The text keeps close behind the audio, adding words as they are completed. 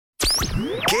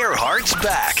Gearhart's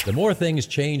back. The more things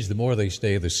change, the more they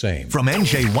stay the same. From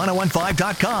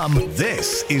NJ1015.com,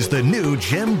 this is the new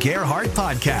Jim Gearhart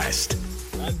Podcast.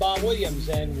 I'm Bob Williams,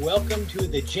 and welcome to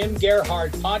the Jim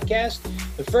Gearhart Podcast,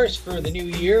 the first for the new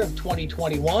year of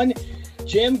 2021.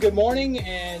 Jim, good morning,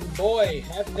 and boy,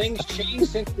 have things changed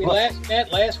since we last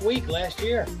met last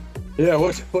year. Yeah,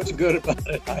 what's good about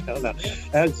it? I don't know.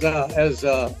 As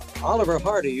Oliver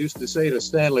Hardy used to say to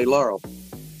Stanley Laurel,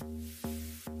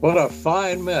 what a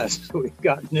fine mess we've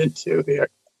gotten into here.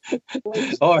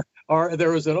 or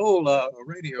there was an old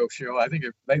radio show, I think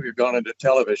it maybe have gone into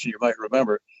television, you might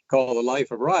remember, called The Life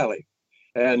of Riley.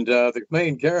 And the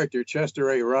main character,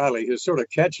 Chester A. Riley, his sort of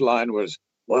catchline was,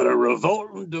 what a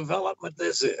revolting development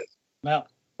this is. Wow.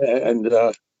 And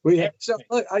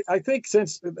I think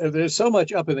since there's so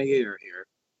much up in the air here,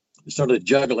 sort of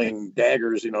juggling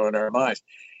daggers, in our minds,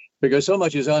 because so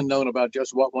much is unknown about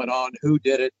just what went on, who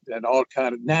did it, and all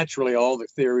the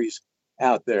theories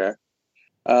out there.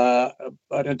 But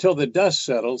until the dust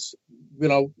settles,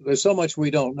 there's so much we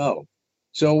don't know.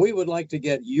 So we would like to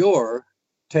get your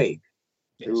take,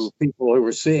 to people who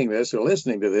are seeing this or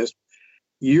listening to this,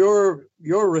 your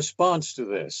response to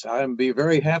this. I'd be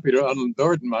very happy to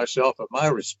unburden myself of my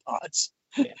response,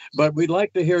 but we'd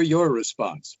like to hear your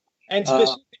response. And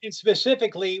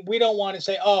specifically, we don't want to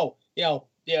say,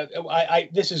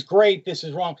 this is great, this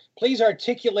is wrong. Please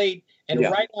articulate and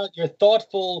write out your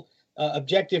thoughtful,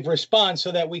 objective response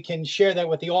so that we can share that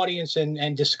with the audience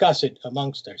and discuss it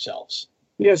amongst ourselves.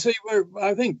 Yeah, see,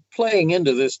 I think playing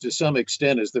into this to some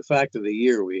extent is the fact of the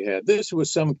year we had. This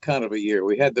was some kind of a year.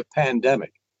 We had the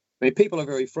pandemic. I mean, people are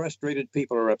very frustrated.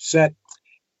 People are upset.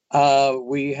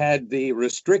 We had the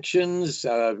restrictions,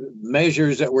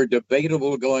 measures that were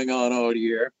debatable going on all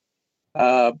year.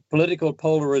 Political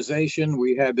polarization.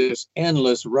 We had this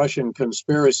endless Russian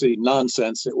conspiracy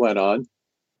nonsense that went on.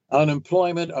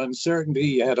 Unemployment, uncertainty.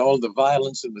 You had all the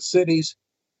violence in the cities.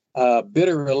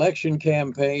 Bitter election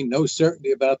campaign, no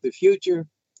certainty about the future.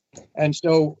 And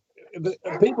so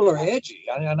people are edgy.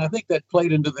 And I think that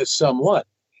played into this somewhat.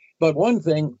 But one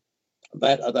thing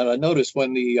that I noticed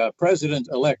when the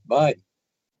President-elect Biden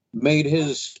made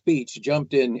his speech,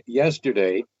 jumped in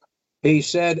yesterday, he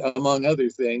said, among other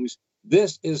things,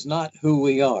 this is not who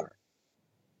we are.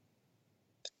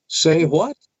 Say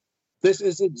what? This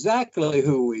is exactly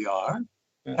who we are.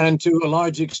 And to a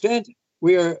large extent,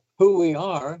 we are who we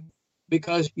are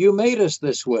because you made us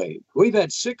this way. We've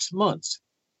had 6 months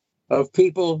of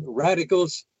people,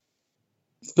 radicals,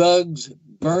 thugs,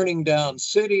 burning down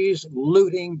cities,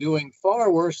 looting, doing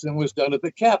far worse than was done at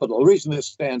the Capitol. The reason this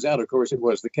stands out, of course, it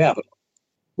was the Capitol,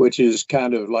 which is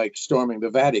kind of like storming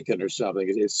the Vatican or something.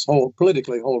 It's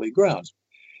politically holy grounds.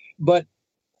 But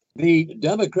the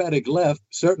Democratic left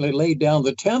certainly laid down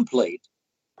the template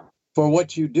for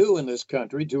what you do in this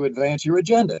country to advance your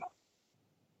agenda.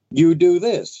 You do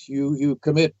this, you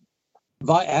commit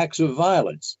acts of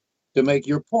violence to make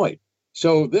your point.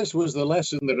 So this was the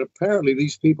lesson that apparently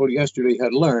these people yesterday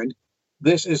had learned.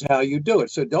 This is how you do it.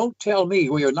 So don't tell me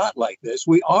we are not like this.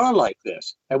 We are like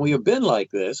this, and we have been like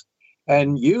this.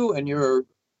 And you and your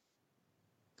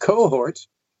cohorts,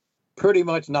 pretty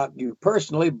much not you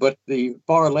personally, but the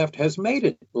far left has made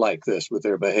it like this with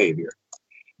their behavior.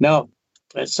 Now,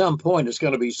 at some point, it's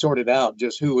going to be sorted out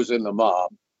just who was in the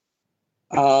mob.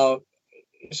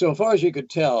 So far as you could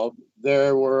tell,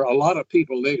 there were a lot of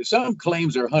people. Some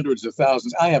claims are hundreds of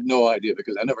thousands. I have no idea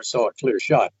because I never saw a clear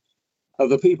shot of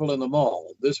the people in the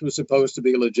mall. This was supposed to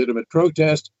be a legitimate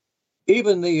protest.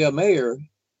 Even the mayor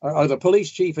or the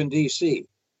police chief in D.C.,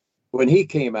 when he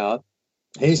came out,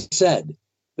 he said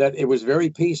that it was very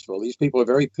peaceful. These people are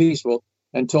very peaceful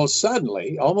until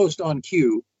suddenly, almost on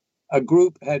cue, a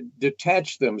group had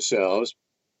detached themselves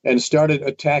and started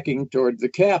attacking toward the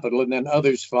Capitol, and then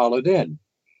others followed in.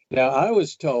 Now, I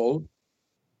was told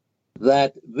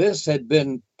that this had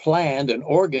been planned and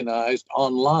organized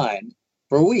online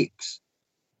for weeks.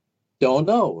 Don't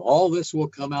know. All this will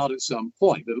come out at some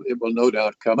point. It will no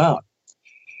doubt come out.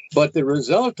 But the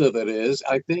result of it is,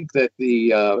 I think that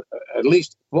at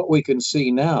least what we can see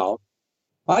now,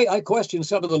 I question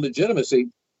some of the legitimacy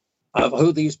of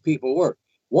who these people were.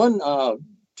 One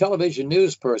television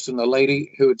news person, a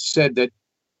lady who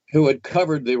had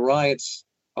covered the riots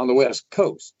on the West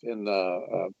Coast in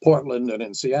Portland and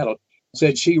in Seattle,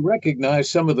 said she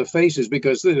recognized some of the faces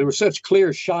because there were such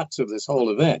clear shots of this whole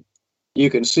event. You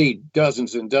can see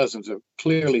dozens and dozens of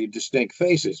clearly distinct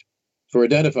faces for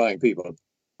identifying people.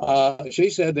 She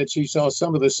said that she saw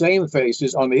some of the same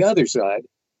faces on the other side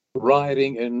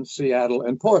rioting in Seattle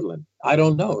and Portland. I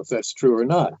don't know if that's true or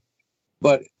not.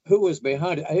 But who was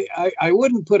behind it? I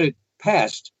wouldn't put it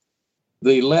past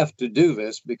the left to do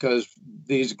this, because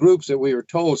these groups that we are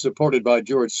told supported by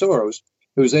George Soros,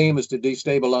 whose aim is to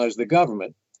destabilize the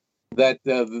government, that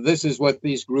this is what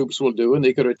these groups will do, and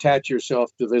they could attach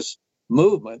yourself to this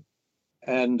movement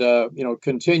and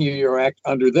continue your act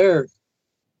under their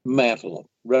mantle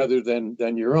rather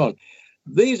than your own.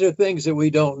 These are things that we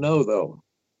don't know, though.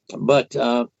 But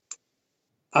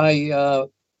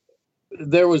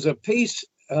there was a piece.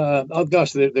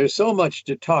 There's so much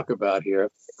to talk about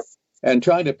here, and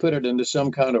trying to put it into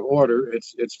some kind of order,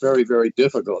 it's very, very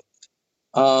difficult.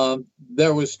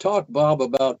 There was talk, Bob,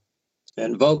 about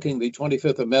invoking the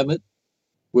 25th Amendment,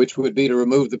 which would be to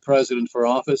remove the president from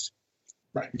office.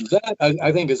 Right. That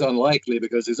I think is unlikely,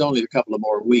 because there's only a couple of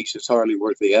more weeks. It's hardly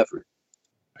worth the effort.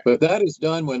 But that is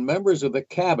done when members of the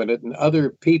cabinet and other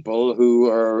people who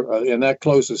are in that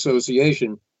close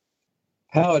association,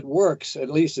 how it works, at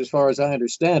least as far as I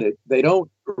understand it, they don't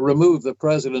remove the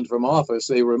president from office.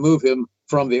 They remove him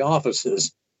from the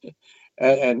offices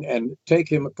and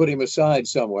put him aside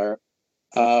somewhere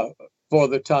for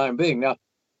the time being. Now,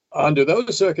 under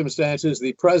those circumstances,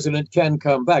 the president can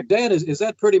come back. Dan, is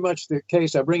that pretty much the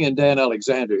case? I bring in Dan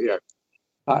Alexander here.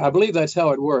 I believe that's how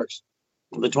it works,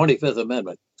 the 25th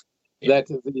Amendment, that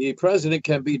the president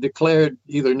can be declared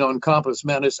either non compos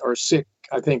mentis or sick,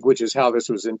 I think, which is how this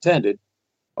was intended,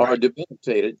 or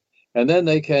debilitated. And then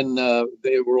they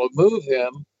will remove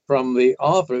him from the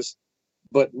office,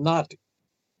 but not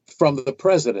from the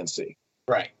presidency.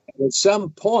 Right. At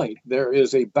some point, there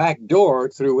is a back door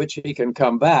through which he can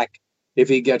come back if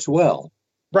he gets well.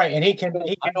 Right, and he can.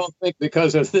 I don't think,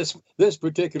 because of this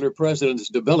particular president's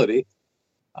debility,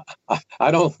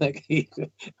 I don't think he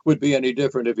would be any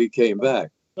different if he came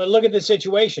back. But look at the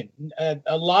situation.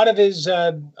 A lot of his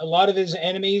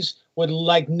enemies would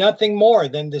like nothing more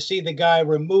than to see the guy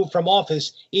removed from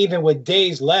office, even with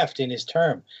days left in his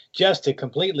term, just to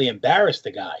completely embarrass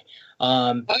the guy.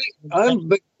 I'm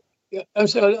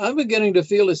beginning to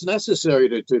feel it's necessary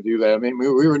to do that. I mean, we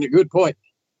were in a good point.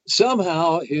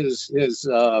 Somehow his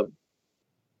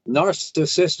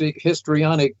narcissistic,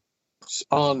 histrionic,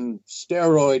 on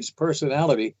steroids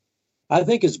personality, I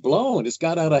think, is blown. It's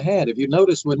got out of hand. If you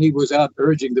notice, when he was out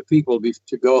urging the people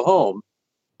to go home,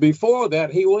 before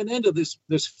that, he went into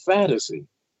this fantasy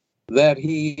that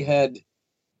he had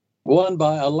won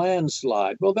by a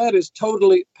landslide. Well, that is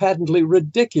totally, patently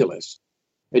ridiculous.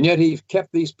 And yet he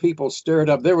kept these people stirred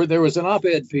up. There was an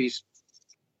op-ed piece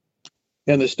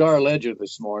in the Star Ledger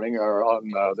this morning, or on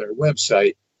their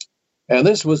website, and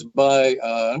this was by.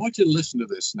 I want you to listen to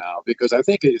this now, because I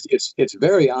think it's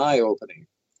very eye-opening.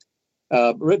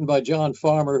 Written by John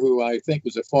Farmer, who I think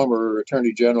was a former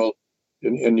Attorney General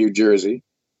in New Jersey,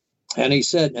 and he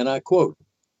said, and I quote,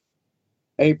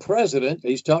 "A president,"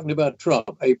 he's talking about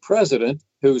Trump, "a president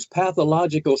whose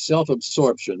pathological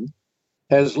self-absorption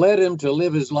has led him to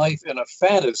live his life in a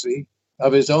fantasy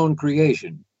of his own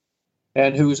creation,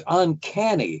 and whose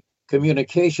uncanny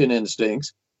communication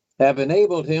instincts have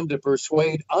enabled him to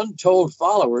persuade untold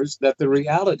followers that the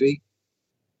reality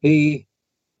he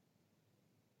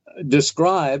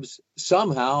describes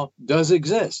somehow does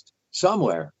exist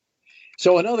somewhere."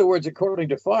 So, in other words, according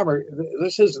to Farmer,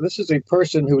 this is a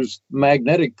person whose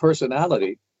magnetic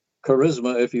personality,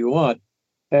 charisma, if you want,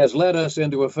 has led us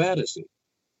into a fantasy.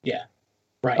 Yeah.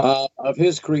 Right. Of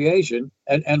his creation,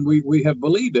 and we have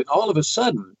believed it. All of a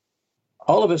sudden,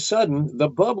 the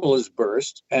bubble is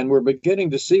burst, and we're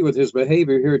beginning to see with his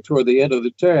behavior here toward the end of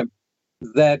the term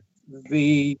that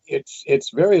it's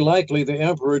very likely the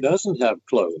emperor doesn't have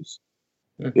clothes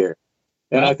here,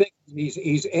 and I think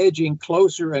he's edging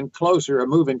closer and closer, or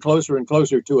moving closer and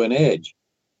closer to an edge,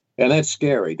 and that's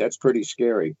scary. That's pretty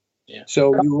scary. Yeah.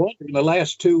 So you wonder, in the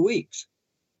last 2 weeks,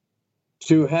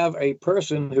 to have a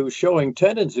person who's showing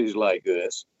tendencies like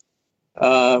this,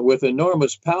 with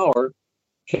enormous power,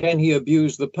 can he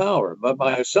abuse the power? But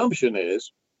my assumption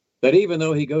is that even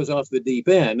though he goes off the deep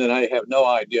end, and I have no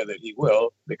idea that he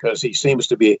will, because he seems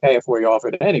to be halfway off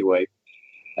it anyway,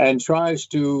 and tries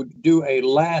to do a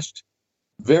last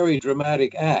very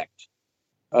dramatic act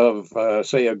of,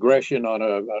 say, aggression on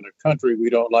a country we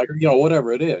don't like, or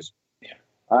whatever it is, yeah.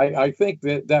 I think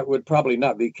that would probably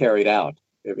not be carried out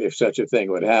if such a thing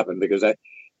would happen, because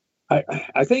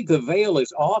I think the veil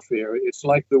is off here. It's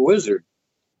like The Wizard.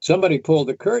 Somebody pulled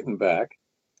the curtain back,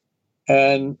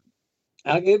 and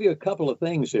I'll give you a couple of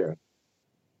things here,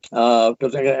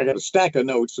 because I got a stack of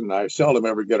notes, and I seldom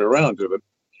ever get around to them.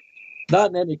 Not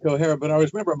in any coherent, but I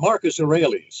remember Marcus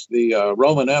Aurelius, the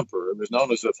Roman emperor, who was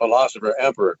known as the philosopher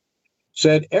emperor,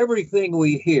 said, "Everything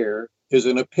we hear is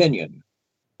an opinion,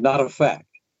 not a fact."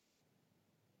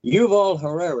 Yuval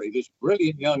Harari, this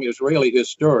brilliant young Israeli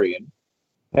historian,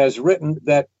 has written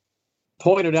that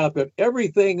pointed out that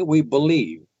everything we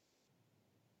believe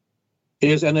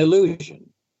is an illusion,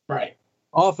 Right.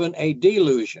 often a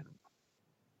delusion.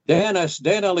 Dan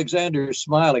Alexander is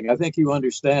smiling. I think you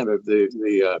understand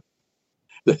the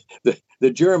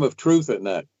germ of truth in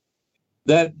that.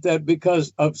 That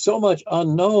because of so much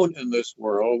unknown in this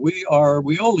world, we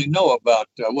only know about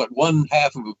one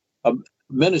half of a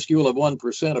minuscule of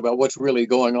 1% about what's really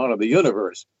going on in the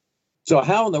universe. So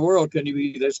how in the world can you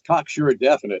be this cocksure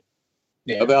definite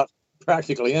about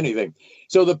practically anything?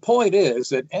 So the point is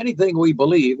that anything we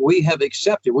believe, we have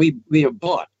accepted, we have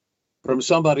bought from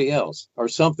somebody else or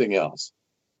something else.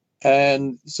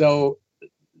 And so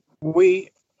we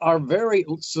are very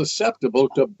susceptible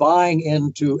to buying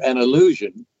into an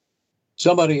illusion,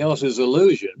 somebody else's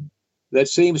illusion, that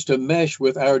seems to mesh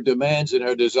with our demands and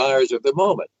our desires at the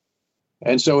moment.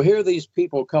 And so here these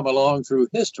people come along through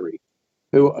history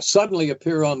who suddenly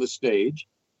appear on the stage.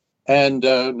 And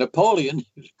Napoleon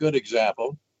is a good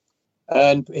example.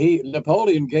 And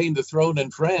Napoleon gained the throne in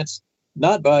France,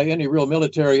 not by any real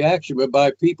military action, but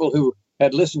by people who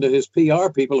had listened to his PR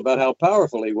people about how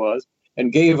powerful he was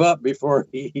and gave up before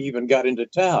he even got into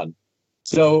town.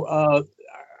 So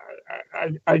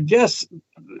I guess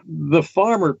the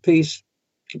farmer piece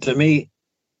to me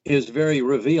is very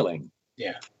revealing.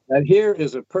 Yeah. And here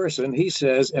is a person, he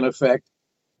says, in effect,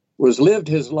 was lived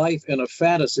his life in a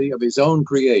fantasy of his own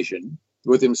creation,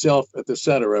 with himself at the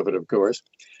center of it, of course.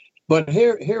 But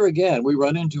here again, we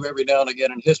run into every now and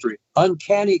again in history,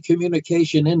 uncanny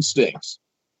communication instincts.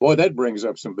 Boy, that brings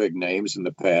up some big names in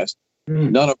the past.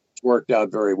 None of it's worked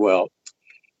out very well.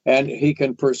 And he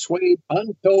can persuade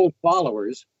untold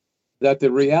followers that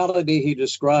the reality he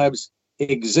describes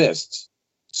exists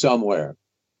somewhere.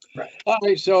 Right. All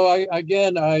right, so I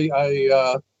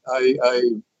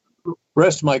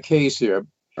rest my case here.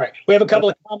 Right. We have a couple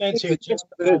of comments here.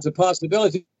 It's a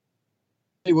possibility.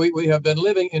 We have been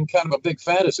living in kind of a big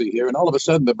fantasy here, and all of a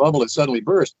sudden the bubble has suddenly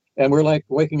burst, and we're like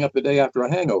waking up the day after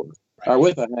a hangover, or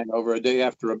with a hangover a day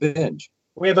after a binge.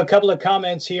 We have a couple of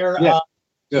comments here. Yeah.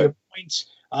 Your points.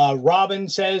 Robin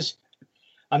says,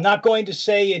 I'm not going to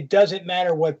say it doesn't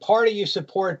matter what party you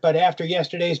support, but after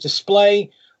yesterday's display,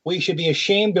 we should be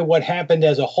ashamed of what happened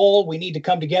as a whole. We need to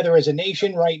come together as a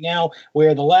nation. Right now,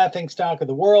 we're the laughingstock of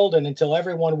the world, and until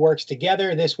everyone works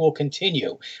together, this will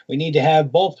continue. We need to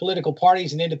have both political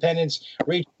parties and independents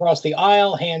reach across the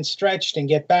aisle, hands stretched, and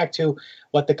get back to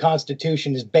what the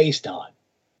Constitution is based on.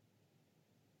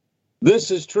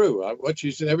 This is true. What she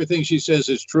said, everything she says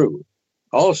is true.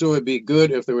 Also, it'd be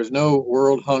good if there was no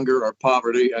world hunger or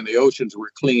poverty and the oceans were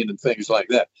clean and things like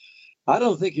that. I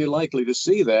don't think you're likely to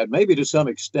see that, maybe to some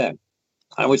extent.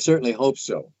 I would certainly hope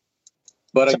so.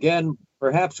 But again,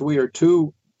 perhaps we are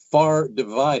too far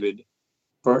divided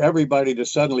for everybody to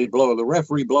suddenly blow. The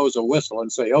referee blows a whistle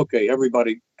and say, okay,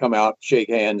 everybody come out, shake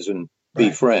hands, and be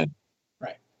friends.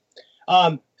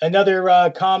 Right.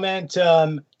 Another comment,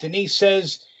 Denise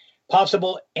says,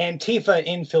 possible Antifa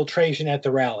infiltration at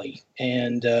the rally.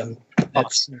 And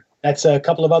that's a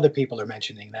couple of other people are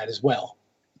mentioning that as well.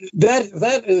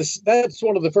 That's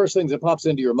one of the first things that pops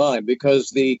into your mind, because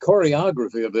the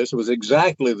choreography of this was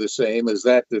exactly the same as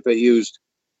that they used,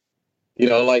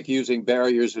 like using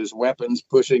barriers as weapons,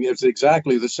 pushing. It's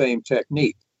exactly the same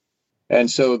technique. And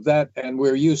so and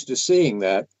we're used to seeing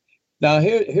that. Now,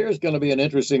 here's going to be an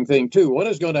interesting thing, too. What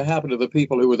is going to happen to the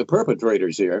people who were the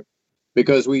perpetrators here?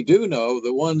 Because we do know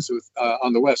the ones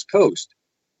on the West Coast,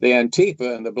 the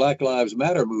Antifa and the Black Lives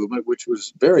Matter movement, which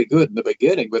was very good in the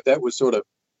beginning, but that was sort of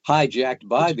hijacked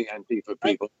by the Antifa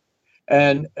people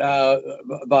and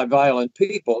by violent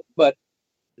people. But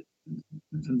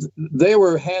they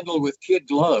were handled with kid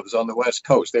gloves on the West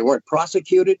Coast. They weren't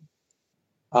prosecuted,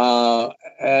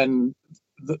 and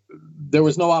there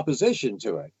was no opposition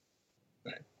to it.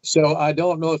 So I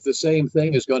don't know if the same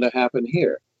thing is going to happen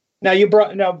here. Now we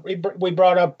brought up, we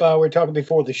were talking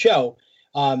before the show.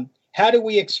 How do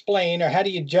we explain, or how do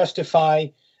you justify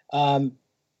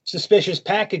suspicious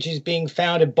packages being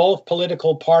found at both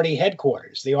political party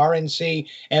headquarters, the RNC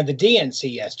and the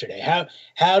DNC yesterday?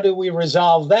 How do we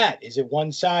resolve that? Is it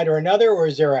one side or another, or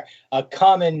is there a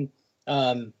common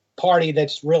party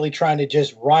that's really trying to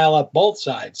just rile up both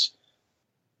sides?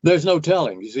 There's no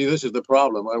telling. You see, this is the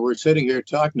problem. We're sitting here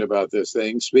talking about this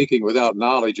thing, speaking without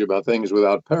knowledge about things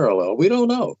without parallel. We don't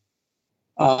know.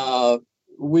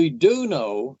 We do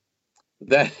know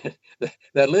that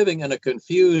living in a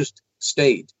confused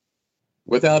state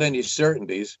without any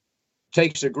certainties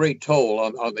takes a great toll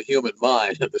on the human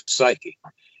mind and the psyche.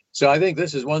 So I think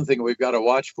this is one thing we've got to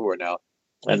watch for now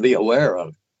and be aware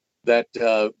of, that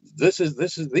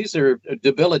these are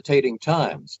debilitating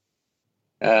times.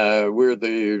 We're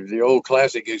the old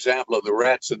classic example of the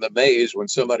rats in the maze when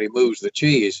somebody moves the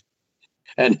cheese.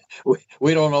 And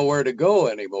we don't know where to go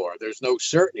anymore. There's no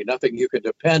certainty, nothing you can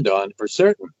depend on for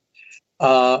certain.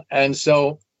 And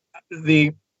so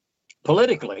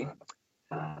politically,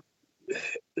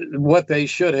 what they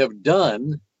should have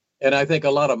done, and I think a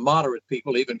lot of moderate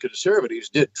people, even conservatives,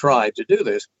 did try to do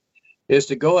this, is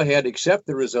to go ahead, accept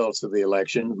the results of the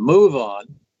election, move on,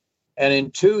 and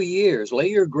in 2 years, lay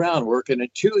your groundwork, and in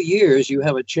 2 years, you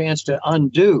have a chance to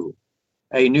undo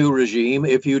a new regime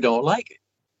if you don't like it,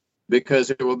 because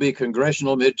there will be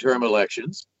congressional midterm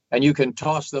elections, and you can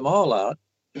toss them all out.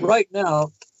 Right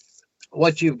now,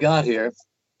 what you've got here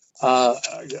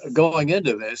going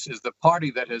into this is the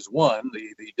party that has won,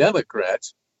 the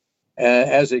Democrats,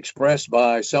 as expressed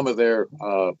by some of their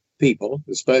people,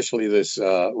 especially this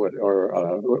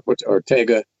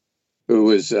Ortega,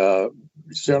 who is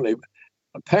certainly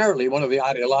apparently one of the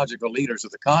ideological leaders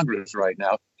of the Congress right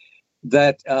now,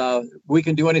 that we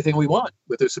can do anything we want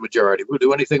with this majority. We'll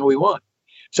do anything we want.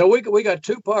 So we got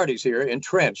two parties here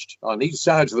entrenched on each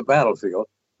sides of the battlefield.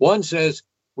 One says,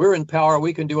 we're in power,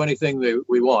 we can do anything that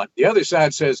we want. The other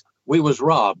side says, we was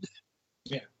robbed.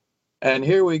 Yeah. And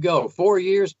here we go. 4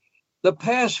 years. The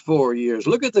past 4 years,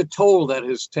 look at the toll that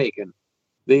has taken,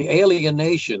 the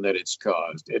alienation that it's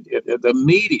caused. The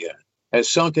media has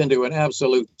sunk into an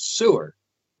absolute sewer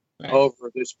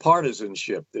over this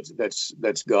partisanship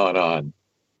that's gone on.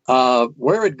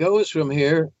 Where it goes from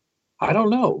here, I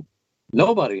don't know.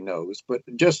 Nobody knows. But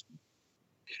just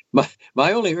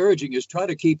my only urging is try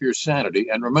to keep your sanity.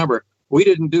 And remember, we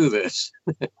didn't do this.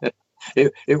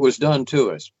 It was done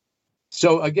to us.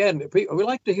 So again, we'd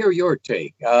like to hear your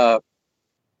take.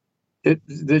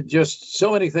 Just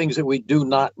so many things that we do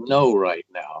not know right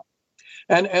now.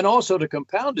 And also to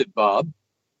compound it, Bob,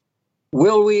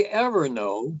 will we ever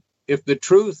know if the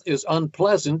truth is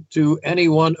unpleasant to any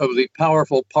one of the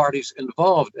powerful parties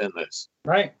involved in this?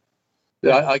 Right.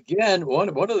 Again, one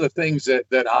of the things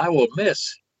that I will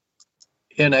miss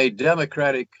in a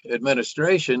Democratic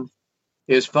administration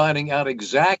is finding out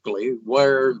exactly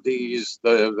where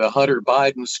the Hunter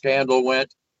Biden scandal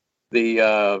went, the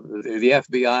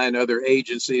FBI and other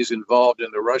agencies involved in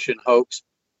the Russian hoax.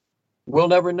 We'll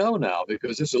never know now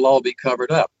because this will all be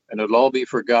covered up and it'll all be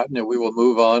forgotten, and we will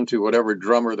move on to whatever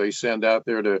drummer they send out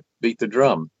there to beat the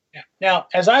drum. Yeah. Now,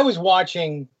 as I was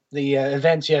watching the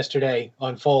events yesterday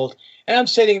unfold, and I'm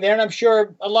sitting there, and I'm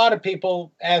sure a lot of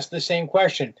people asked the same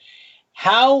question: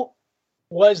 how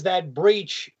was that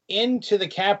breach into the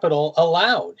Capitol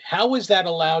allowed? How was that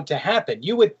allowed to happen?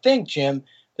 You would think, Jim,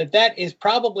 that is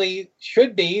probably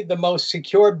should be the most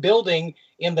secure building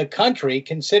in the country,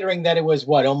 considering that it was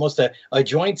almost a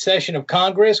joint session of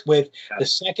Congress with the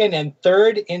second and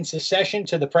third in succession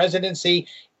to the presidency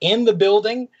in the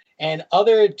building and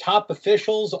other top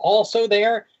officials also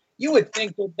there. You would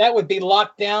think that would be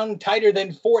locked down tighter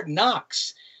than Fort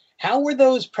Knox. How were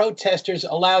those protesters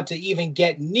allowed to even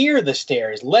get near the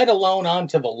stairs, let alone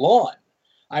onto the lawn?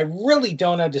 I really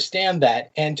don't understand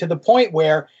that. And to the point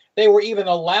where they were even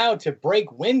allowed to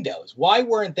break windows. Why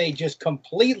weren't they just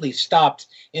completely stopped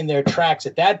in their tracks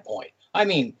at that point? I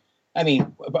mean,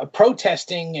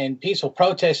 protesting and peaceful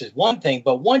protest is one thing,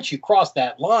 but once you cross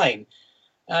that line,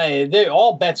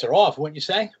 all bets are off, wouldn't you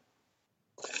say?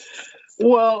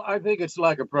 Well, I think it's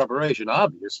lack of preparation,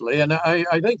 obviously. And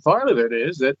I think part of it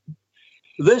is that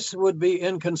this would be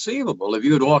inconceivable if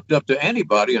you had walked up to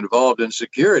anybody involved in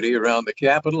security around the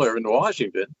Capitol or in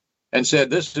Washington and said,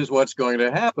 this is what's going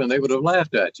to happen. They would have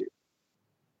laughed at you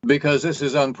because this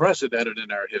is unprecedented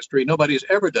in our history. Nobody's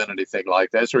ever done anything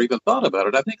like this or even thought about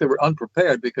it. I think they were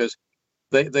unprepared because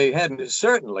they hadn't.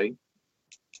 Certainly,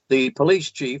 the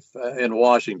police chief in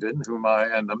Washington,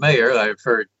 and the mayor, I've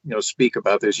heard speak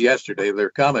about this yesterday, their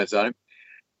comments on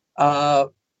him,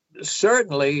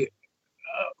 certainly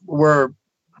were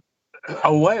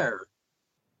aware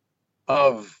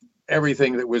of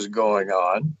everything that was going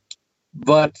on,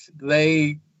 but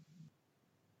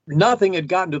nothing had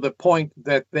gotten to the point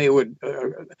that they would.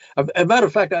 As a matter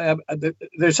of fact,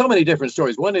 there's so many different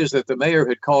stories. One is that the mayor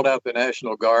had called out the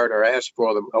National Guard or asked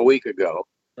for them a week ago.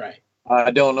 Right.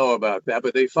 I don't know about that,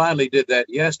 but they finally did that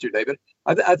yesterday. But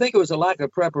I think it was a lack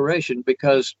of preparation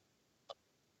because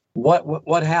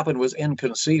what happened was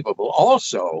inconceivable.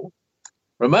 Also,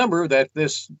 remember that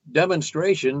this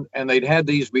demonstration, and they'd had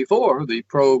these before, the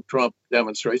pro-Trump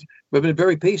demonstration, have been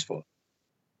very peaceful,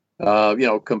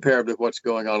 compared with what's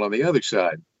going on the other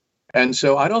side. And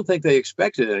so I don't think they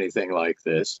expected anything like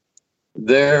this.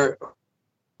 There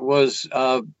was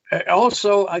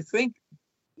also, I think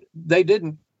they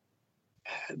didn't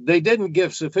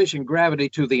give sufficient gravity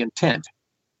to the intent.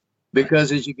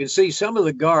 because as you can see, some of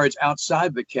the guards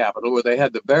outside the Capitol, where they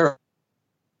had the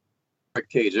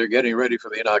barricades, they're getting ready for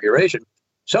the inauguration.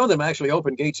 Some of them actually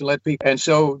opened gates and let people, and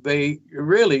so they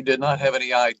really did not have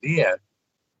any idea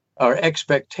or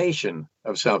expectation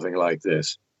of something like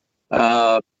this.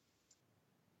 I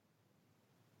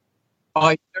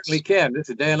certainly can. This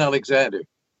is Dan Alexander.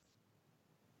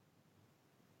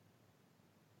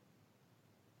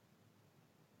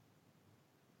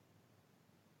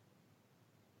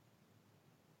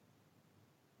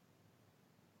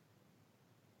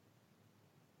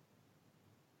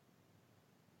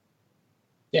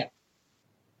 Yeah.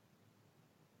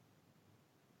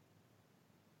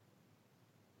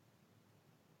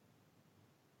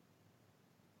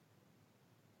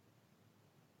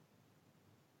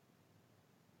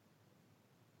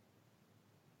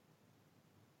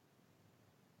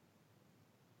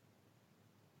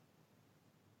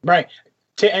 Right.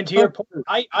 To your point,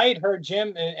 I had heard,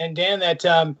 Jim and Dan, that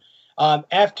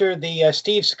after the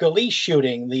Steve Scalise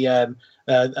shooting,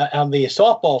 on the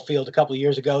softball field a couple of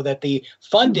years ago, that the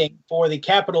funding for the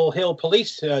Capitol Hill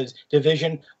Police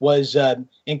Division was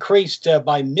increased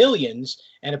by millions,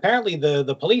 and apparently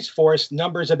the police force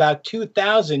numbers about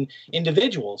 2,000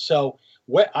 individuals. So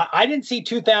I didn't see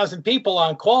 2,000 people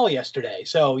on call yesterday.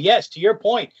 So yes, to your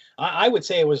point, I would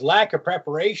say it was lack of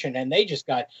preparation, and they just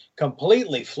got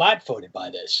completely flat-footed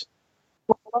by this.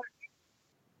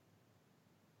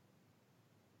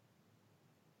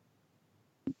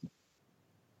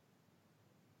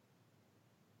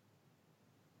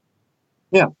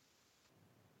 Yeah.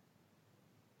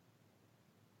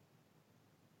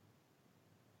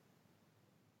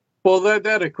 Well,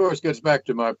 that of course gets back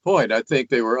to my point. I think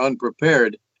they were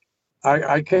unprepared.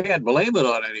 I can't blame it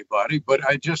on anybody, but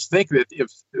I just think that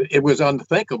if it was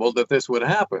unthinkable that this would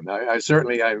happen. I'm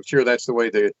sure that's the way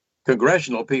the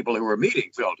congressional people who were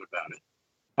meeting felt about it.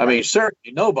 I mean,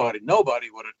 certainly nobody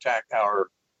would attack our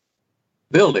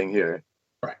building here.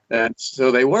 Right. And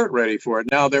so they weren't ready for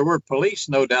it. Now, there were police,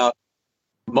 no doubt,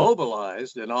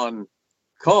 mobilized and on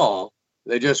call.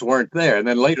 They just weren't there. And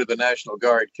then later the National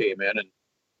Guard came in and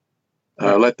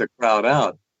let the crowd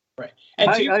out. Right.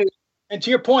 And to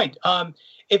your point,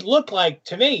 it looked like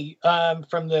to me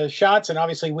from the shots, and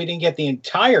obviously we didn't get the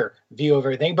entire view of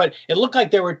everything, but it looked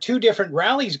like there were two different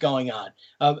rallies going on.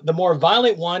 The more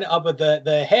violent one up at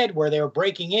the head, where they were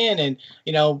breaking in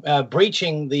and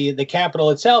breaching the Capitol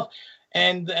itself,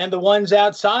 and the ones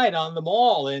outside on the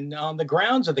mall and on the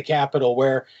grounds of the Capitol,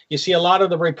 where you see a lot of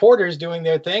the reporters doing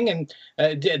their thing, and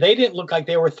they didn't look like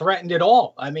they were threatened at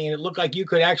all. I mean, it looked like you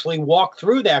could actually walk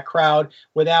through that crowd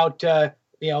without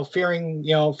fearing,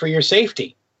 for your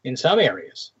safety in some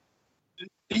areas.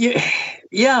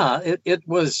 Yeah, it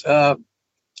was,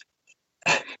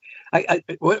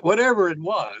 whatever it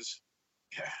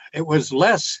was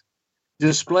less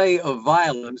display of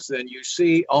violence than you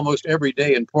see almost every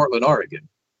day in Portland, Oregon.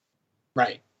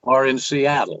 Right. Or in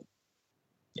Seattle.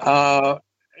 Yeah.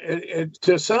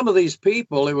 To some of these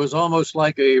people, it was almost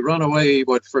like a runaway,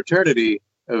 fraternity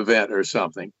event or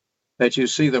something, that you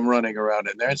see them running around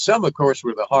in there. And some, of course,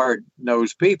 were the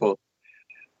hard-nosed people.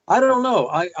 I don't know.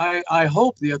 I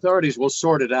hope the authorities will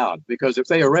sort it out, because if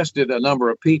they arrested a number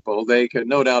of people, they could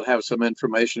no doubt have some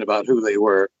information about who they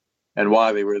were and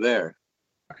why they were there.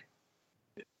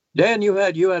 Dan,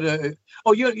 Dan,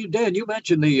 you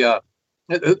mentioned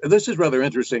this is rather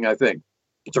interesting, I think.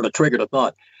 It sort of triggered a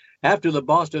thought. After the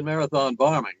Boston Marathon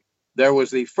bombing, there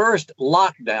was the first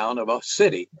lockdown of a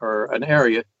city or an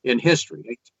area in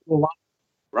history,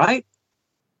 right?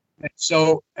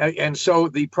 And so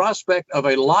the prospect of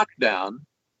a lockdown,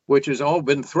 which has all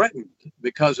been threatened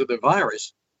because of the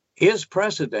virus, is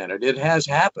precedented. It has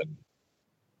happened.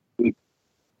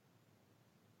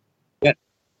 Yeah.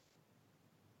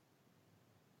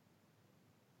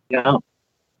 Yeah.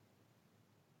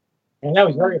 And that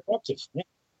was very effective. Yeah.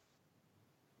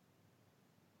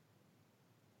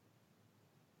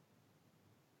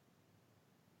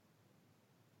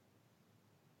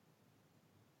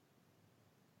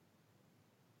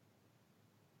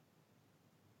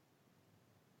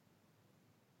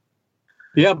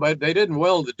 Yeah, but they didn't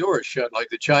weld the doors shut like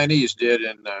the Chinese did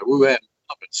in Wuhan.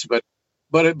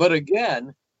 But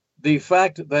again, the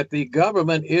fact that the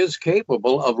government is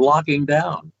capable of locking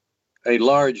down a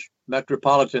large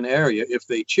metropolitan area if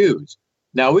they choose.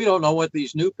 Now, we don't know what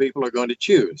these new people are going to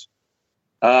choose.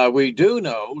 We do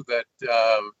know that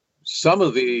some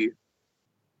of the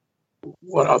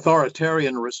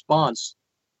authoritarian response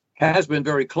has been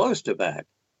very close to that,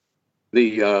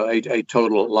 a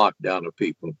total lockdown of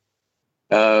people.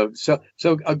 So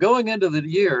going into the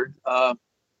year,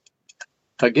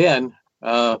 again,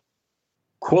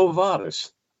 quo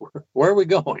vadis, where are we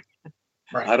going?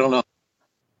 Right. I don't know.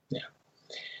 Yeah.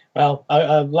 Well,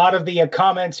 a lot of the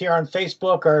comments here on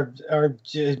Facebook are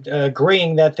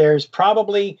agreeing that there's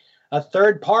probably a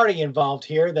third party involved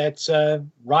here that's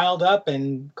riled up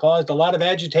and caused a lot of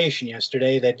agitation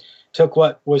yesterday that took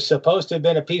what was supposed to have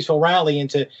been a peaceful rally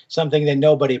into something that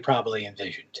nobody probably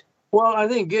envisioned. Well, I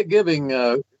think giving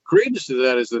credence to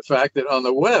that is the fact that on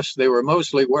the West, they were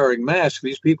mostly wearing masks.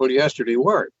 These people yesterday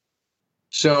weren't.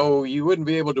 So you wouldn't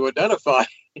be able to identify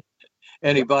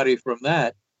anybody from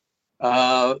that.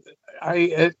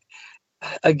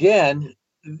 Again,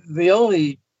 the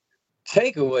only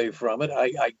takeaway from it,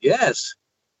 I guess,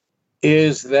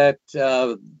 is that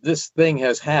this thing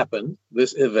has happened,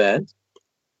 this event.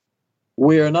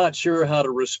 We are not sure how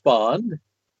to respond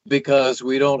because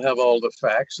we don't have all the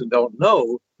facts and don't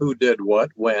know who did what,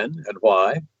 when, and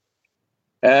why.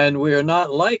 And we are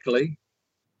not likely,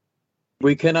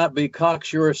 we cannot be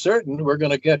cocksure certain we're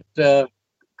going to get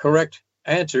correct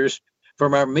answers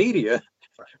from our media,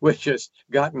 which has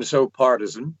gotten so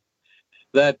partisan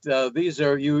that these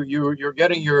are you're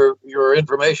getting your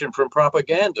information from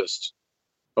propagandists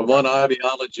of one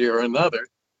ideology or another,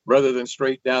 rather than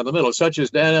straight down the middle, such as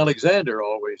Dan Alexander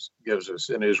always gives us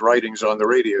in his writings on the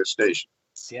radio station.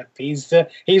 Yep,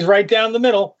 he's right down the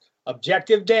middle.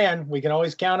 Objective Dan, we can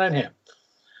always count on him.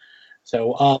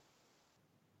 So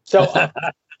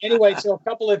anyway, so a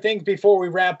couple of things before we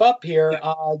wrap up here.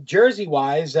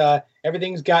 Jersey-wise,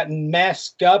 everything's gotten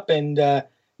masked up and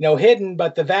hidden,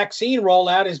 but the vaccine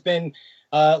rollout has been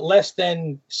less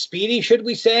than speedy, should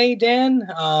we say, Dan?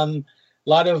 A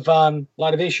lot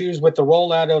of issues with the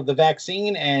rollout of the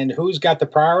vaccine and who's got the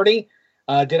priority.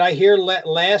 Did I hear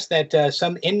last that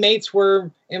some inmates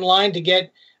were in line to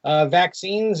get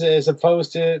vaccines as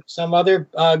opposed to some other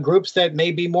groups that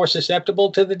may be more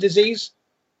susceptible to the disease?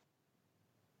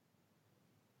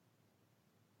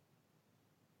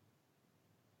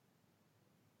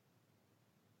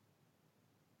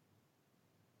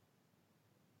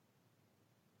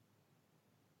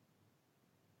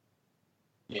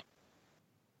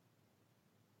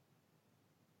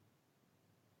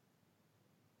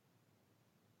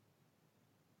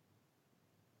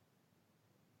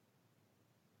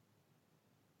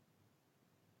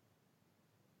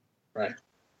 Right.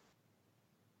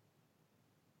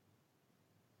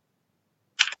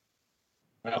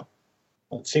 Well,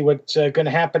 let's see what's going to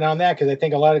happen on that, because I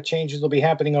think a lot of changes will be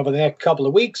happening over the next couple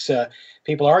of weeks.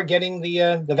 People are getting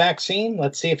the vaccine.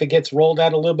 Let's see if it gets rolled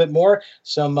out a little bit more.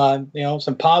 Some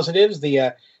positives.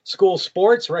 The school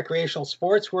sports, recreational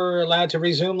sports, were allowed to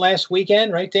resume last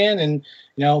weekend, right, Dan? And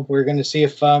we're going to see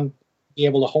if be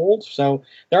able to hold. So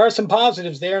there are some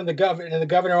positives there. And the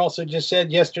governor also just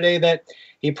said yesterday that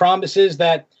he promises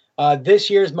that this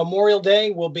year's Memorial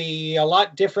Day will be a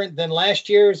lot different than last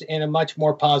year's in a much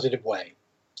more positive way.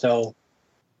 So.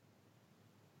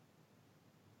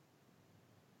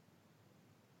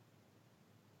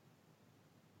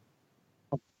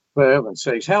 For heaven's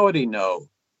sakes, how would he know?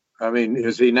 I mean,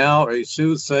 is he now a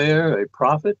soothsayer, a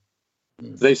prophet?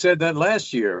 They said that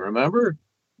last year, remember?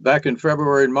 Back in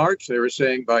February and March, they were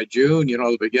saying by June,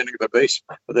 the beginning of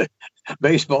the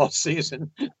baseball season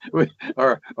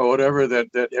or whatever,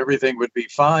 that everything would be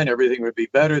fine, everything would be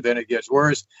better, then it gets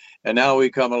worse. And now we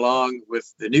come along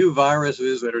with the new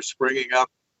viruses that are springing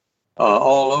up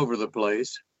all over the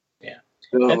place. Yeah.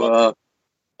 So,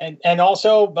 and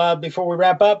also, before we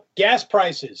wrap up, gas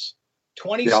prices,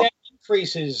 20-cent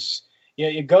increases.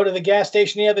 You go to the gas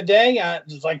station the other day,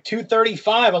 it's like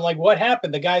 $2.35. I'm like, what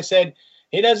happened? The guy said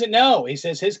he doesn't know. He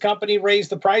says his company raised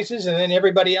the prices and then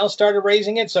everybody else started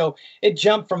raising it. So it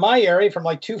jumped from my area from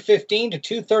like $2.15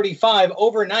 to $2.35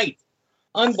 overnight.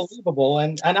 Unbelievable.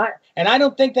 And I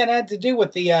don't think that had to do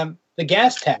with the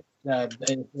gas tax.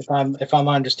 If I'm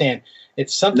understand,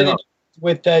 it's something to do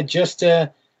with just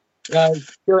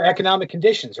pure economic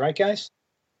conditions, right, guys?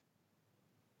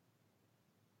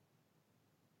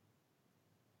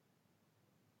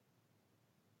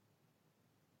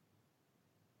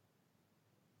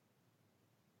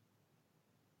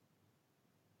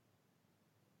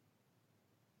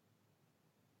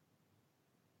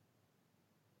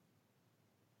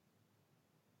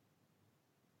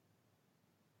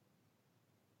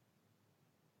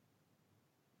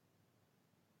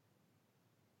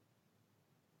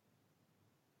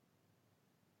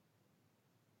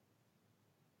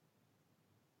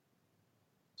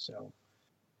 So,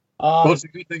 well, it's a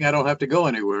good thing I don't have to go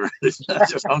anywhere. It's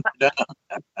just hunker down.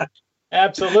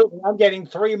 Absolutely. I'm getting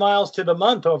 3 miles to the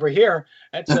month over here.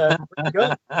 That's pretty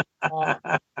good.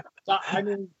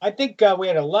 I think we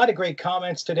had a lot of great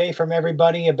comments today from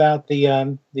everybody about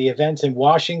the events in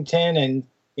Washington, and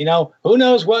who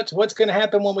knows what's going to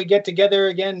happen when we get together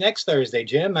again next Thursday,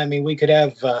 Jim? I mean, we could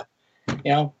have,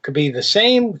 could be the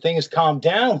same. Things calm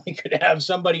down. We could have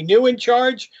somebody new in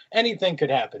charge. Anything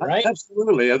could happen, right?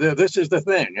 Absolutely. This is the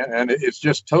thing. And it's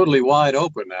just totally wide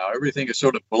open now. Everything is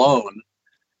sort of blown.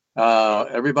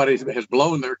 Everybody has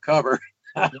blown their cover.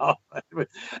 I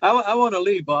want to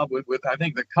leave, Bob, with I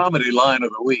think the comedy line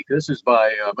of the week. This is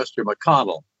by Mr.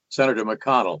 McConnell, Senator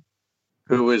McConnell,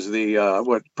 who is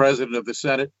the president of the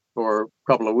Senate for a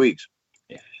couple of weeks.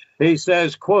 Yeah. He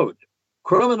says, quote,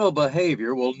 "Criminal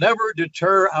behavior will never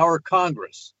deter our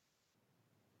Congress."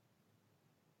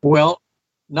 Well,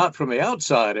 not from the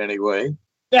outside anyway,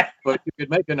 but you could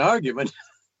make an argument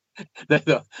that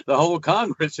the whole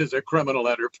Congress is a criminal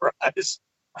enterprise.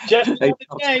 Just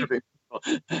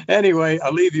Anyway,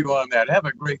 I'll leave you on that. Have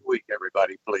a great week,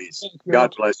 everybody, please.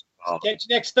 God bless you all. Catch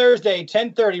you next Thursday,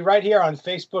 10:30, right here on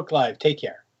Facebook Live. Take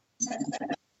care.